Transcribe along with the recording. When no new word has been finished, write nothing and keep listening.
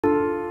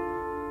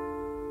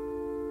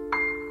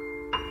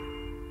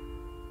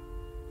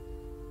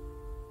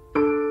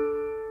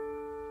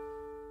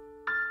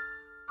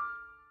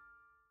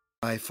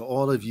All right, for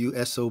all of you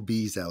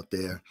SOBs out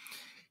there,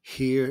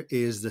 here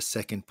is the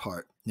second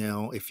part.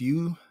 Now, if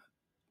you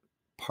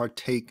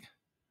partake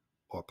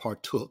or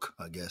partook,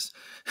 I guess,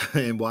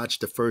 and watched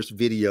the first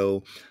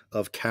video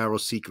of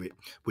Carol's Secret,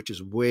 which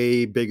is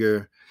way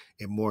bigger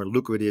and more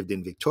lucrative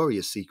than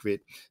Victoria's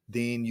Secret,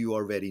 then you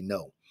already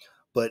know.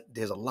 But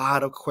there's a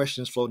lot of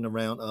questions floating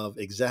around of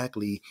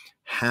exactly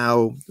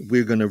how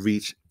we're going to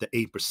reach the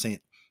 8%,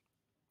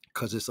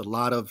 because it's not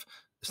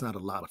a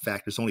lot of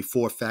factors. Only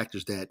 4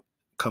 factors that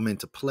come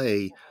into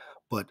play,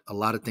 but a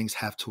lot of things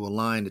have to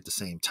align at the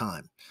same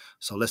time.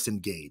 So let's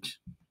engage.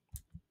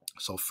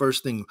 So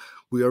first thing,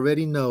 we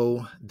already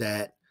know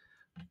that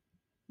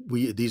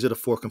these are the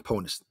 4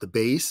 components: the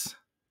base,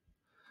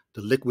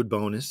 the liquidity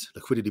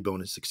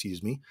bonus,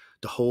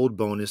 the hold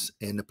bonus,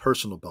 and the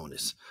personal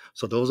bonus.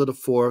 So those are the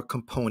 4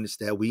 components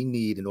that we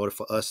need in order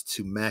for us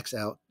to max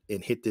out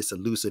and hit this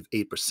elusive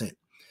 8%.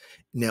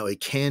 Now, it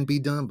can be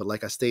done, but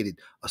like I stated,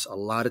 a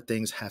lot of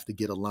things have to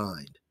get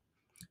aligned.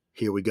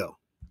 Here we go.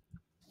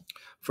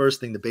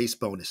 First thing, the base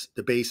bonus.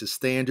 The base is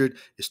standard.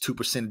 It's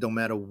 2%. It don't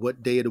matter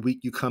what day of the week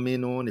you come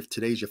in on. If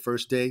today's your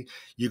first day,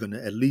 you're going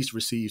to at least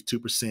receive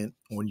 2%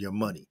 on your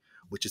money,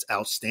 which is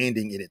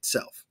outstanding in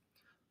itself.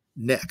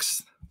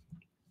 Next,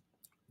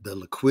 the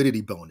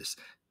liquidity bonus.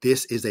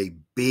 This is a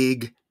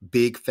big,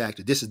 big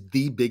factor. This is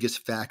the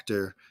biggest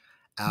factor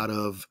out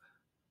of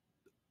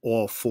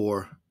all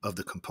 4 of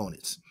the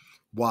components.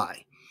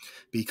 Why?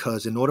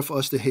 Because in order for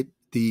us to hit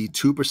the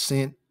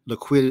 2%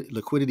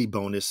 liquidity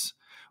bonus,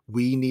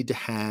 we need to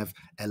have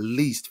at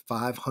least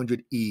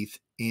 500 ETH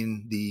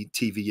in the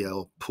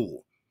TVL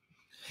pool.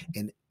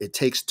 And it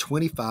takes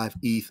 25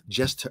 ETH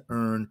just to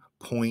earn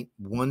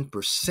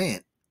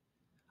 0.1%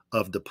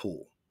 of the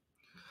pool.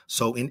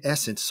 So in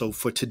essence, so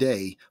for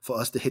today, for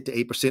us to hit the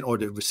 8% or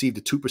to receive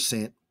the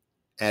 2%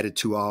 added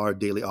to our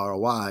daily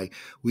ROI,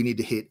 we need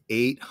to hit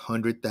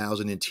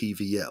 800,000 in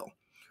TVL,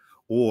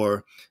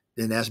 and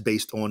that's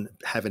based on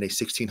having a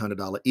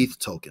 $1,600 ETH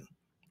token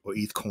or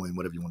ETH coin,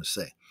 whatever you want to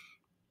say.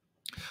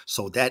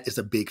 So that is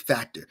a big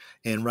factor.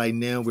 And right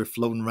now we're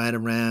floating right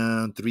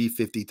around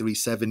 350,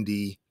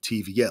 370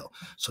 TVL.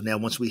 So now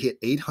once we hit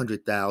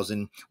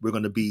 800,000, we're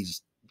going to be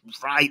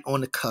right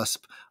on the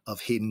cusp of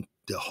getting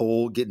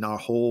our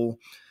whole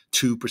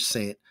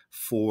 2%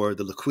 for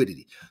the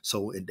liquidity.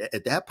 So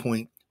at that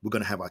point, we're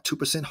going to have our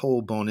 2%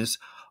 hold bonus,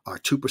 our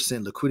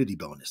 2% liquidity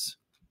bonus.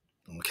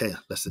 Okay,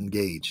 let's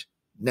engage.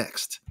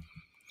 Next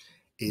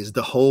is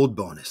the hold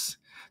bonus.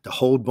 The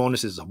hold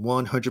bonus is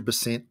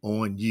 100%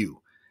 on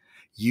you.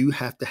 You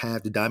have to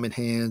have the diamond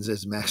hands,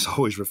 as Max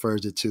always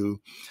refers it to,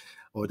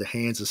 or the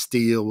hands of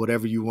steel,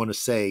 whatever you want to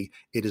say.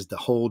 It is the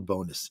hold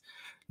bonus.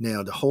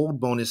 Now, the hold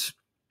bonus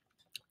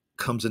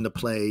comes into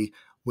play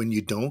when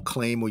you don't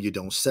claim or you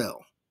don't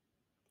sell.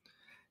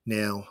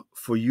 Now,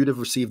 for you to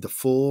receive the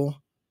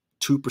full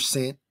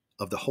 2%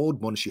 of the hold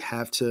bonus, you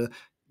have to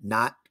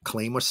not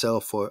claim or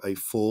sell for a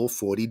full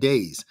 40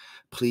 days.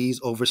 Please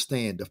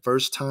understand, the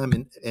first time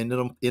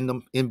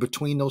in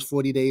between those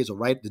 40 days, or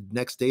right the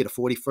next day, the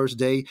 41st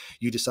day,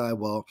 you decide,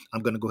 well,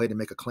 I'm going to go ahead and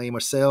make a claim or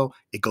sell,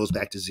 it goes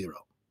back to 0.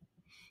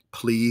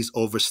 Please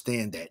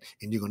understand that.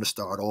 And you're going to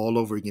start all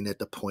over again at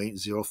the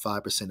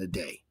 0.05% a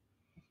day.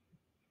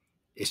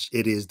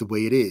 It is the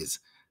way it is.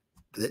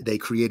 They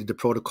created the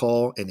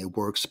protocol and it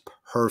works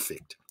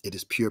perfect. It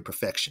is pure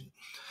perfection.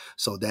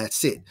 So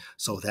that's it.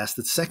 So that's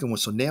the second one.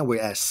 So now we're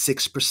at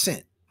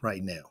 6%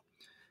 right now.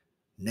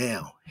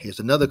 Now, here's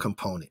another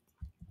component.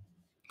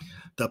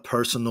 The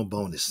personal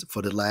bonus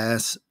for the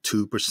last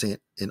 2%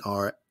 in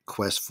our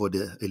quest for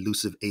the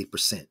elusive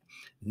 8%.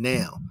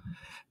 Now,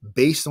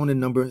 based on the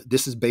number,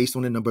 this is based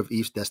on the number of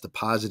ETH that's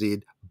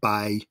deposited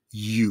by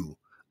you.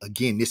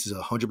 Again, this is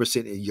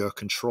 100% in your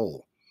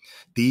control.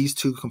 These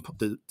two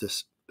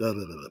components,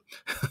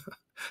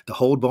 the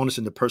hold bonus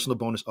and the personal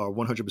bonus are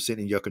 100%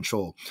 in your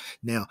control.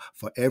 Now,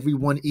 for every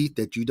 1 ETH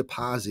that you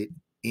deposit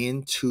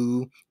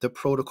into the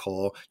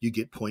protocol, you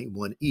get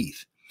 0.1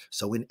 ETH.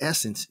 So in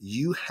essence,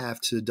 you have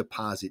to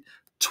deposit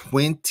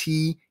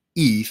 20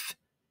 ETH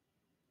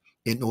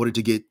in order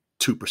to get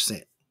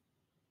 2%.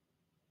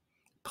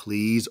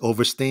 Please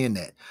understand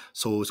that.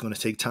 So it's going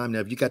to take time. Now,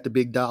 if you got the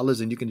big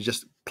dollars and you can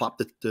just plop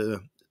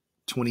the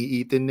 20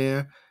 ETH in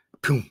there,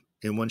 boom,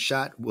 in one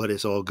shot, well,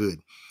 it's all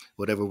good.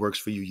 Whatever works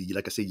for you.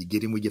 Like I said, you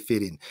get in where you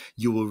fit in.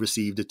 You will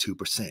receive the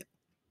 2%.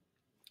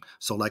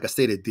 So like I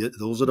stated,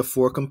 those are the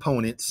 4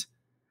 components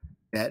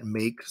that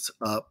makes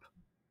up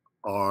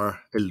our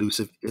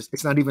elusive.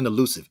 It's not even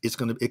elusive. It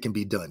can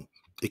be done.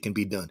 It can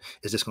be done.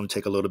 It's just going to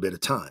take a little bit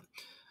of time.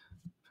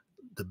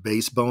 The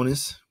base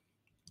bonus,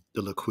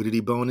 the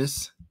liquidity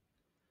bonus,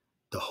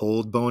 the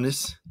hold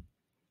bonus,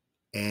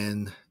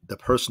 and the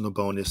personal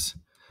bonus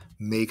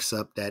makes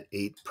up that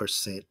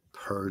 8%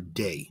 per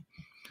day.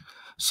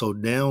 So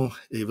now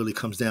it really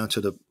comes down to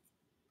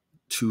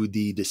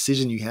the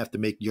decision you have to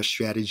make, your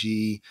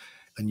strategy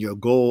and your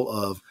goal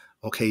of,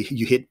 okay,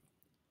 you hit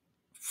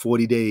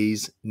 40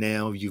 days.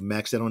 Now you've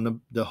maxed out on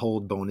the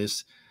hold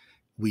bonus.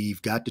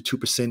 we've got the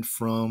 2%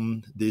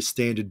 from the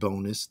standard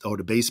bonus or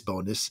the base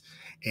bonus,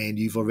 and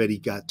you've already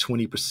got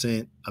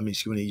 20%,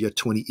 your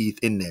 20 ETH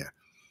in there.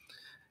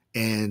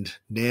 And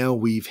now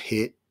we've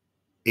hit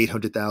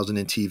 800,000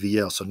 in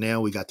TVL. So now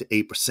we got to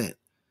 8%.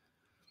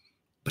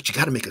 But you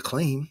got to make a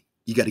claim.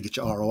 You got to get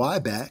your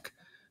ROI back.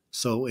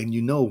 So, and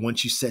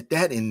once you set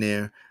that in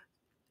there,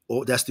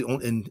 that's the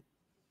only,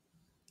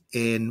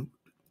 and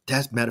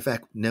that's, matter of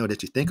fact, now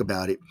that you think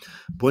about it,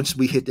 once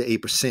we hit the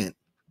 8%,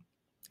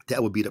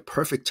 that would be the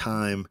perfect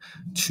time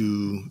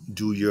to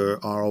do your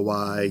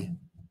ROI.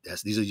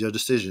 These are your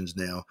decisions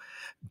now,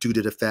 due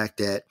to the fact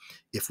that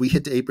if we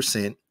hit the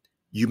 8%,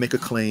 you make a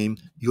claim,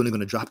 you're only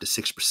going to drop to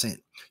 6%.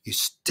 You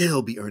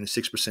still be earning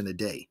 6% a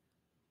day.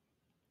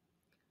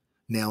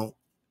 Now,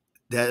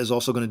 that is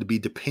also going to be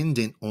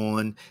dependent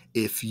on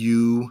if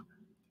you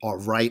are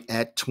right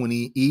at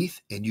 20 ETH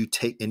and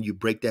you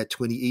break that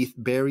 20 ETH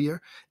barrier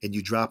and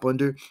you drop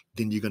under,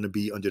 then you're going to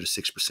be under the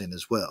 6%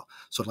 as well.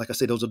 So like I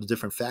said, those are the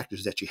different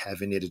factors that you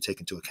have in there to take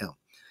into account.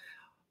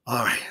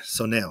 All right.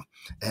 So now,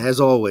 as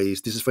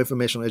always, this is for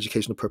informational,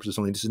 educational purposes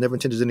only. This is never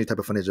intended as any type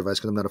of financial advice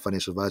because I'm not a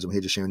financial advisor. I'm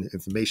here just sharing the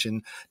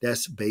information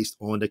that's based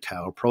on the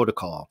CAL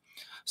protocol.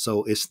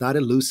 So it's not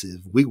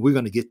elusive. We're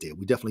going to get there.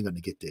 We're definitely going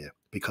to get there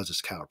because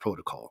it's CAL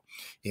protocol.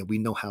 And we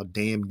know how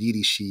damn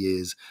needy she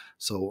is.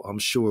 So I'm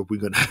sure we're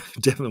going to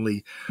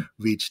definitely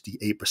reach the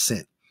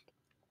 8%.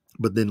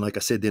 But then, like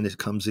I said, then it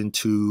comes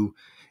into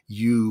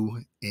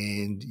you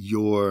and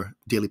your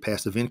daily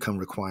passive income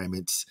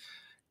requirements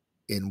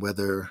and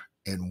whether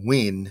and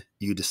when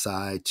you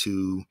decide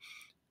to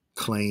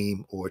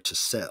claim or to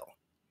sell.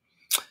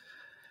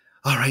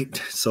 All right,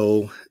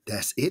 so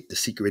that's it. The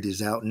secret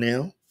is out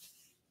now.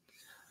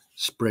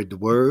 Spread the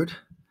word.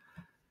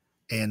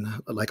 And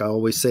like I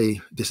always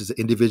say, this is an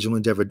individual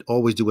endeavor.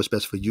 Always do what's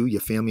best for you, your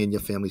family, and your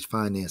family's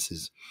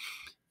finances.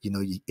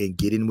 And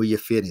get in where you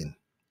fit in.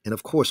 And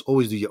of course,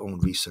 always do your own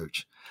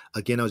research.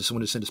 Again, I just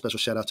want to send a special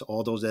shout out to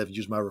all those that have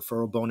used my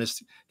referral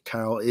bonus.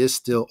 Carol is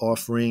still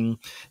offering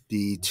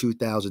the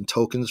 2,000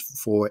 tokens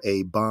for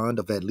a bond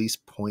of at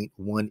least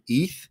 0.1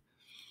 ETH.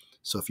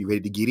 So if you're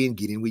ready to get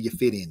in where you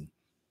fit in.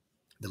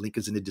 The link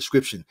is in the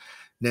description.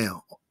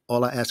 Now,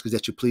 all I ask is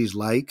that you please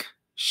like,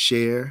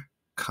 share,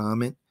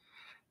 comment,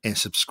 and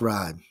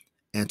subscribe.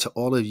 And to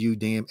all of you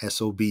damn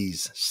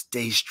SOBs,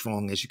 stay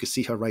strong. As you can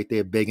see her right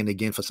there begging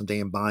again for some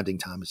damn bonding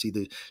time. It's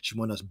either she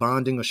want us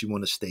bonding or she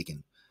want us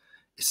staking.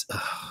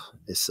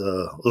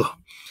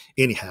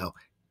 Anyhow,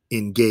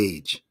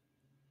 engage.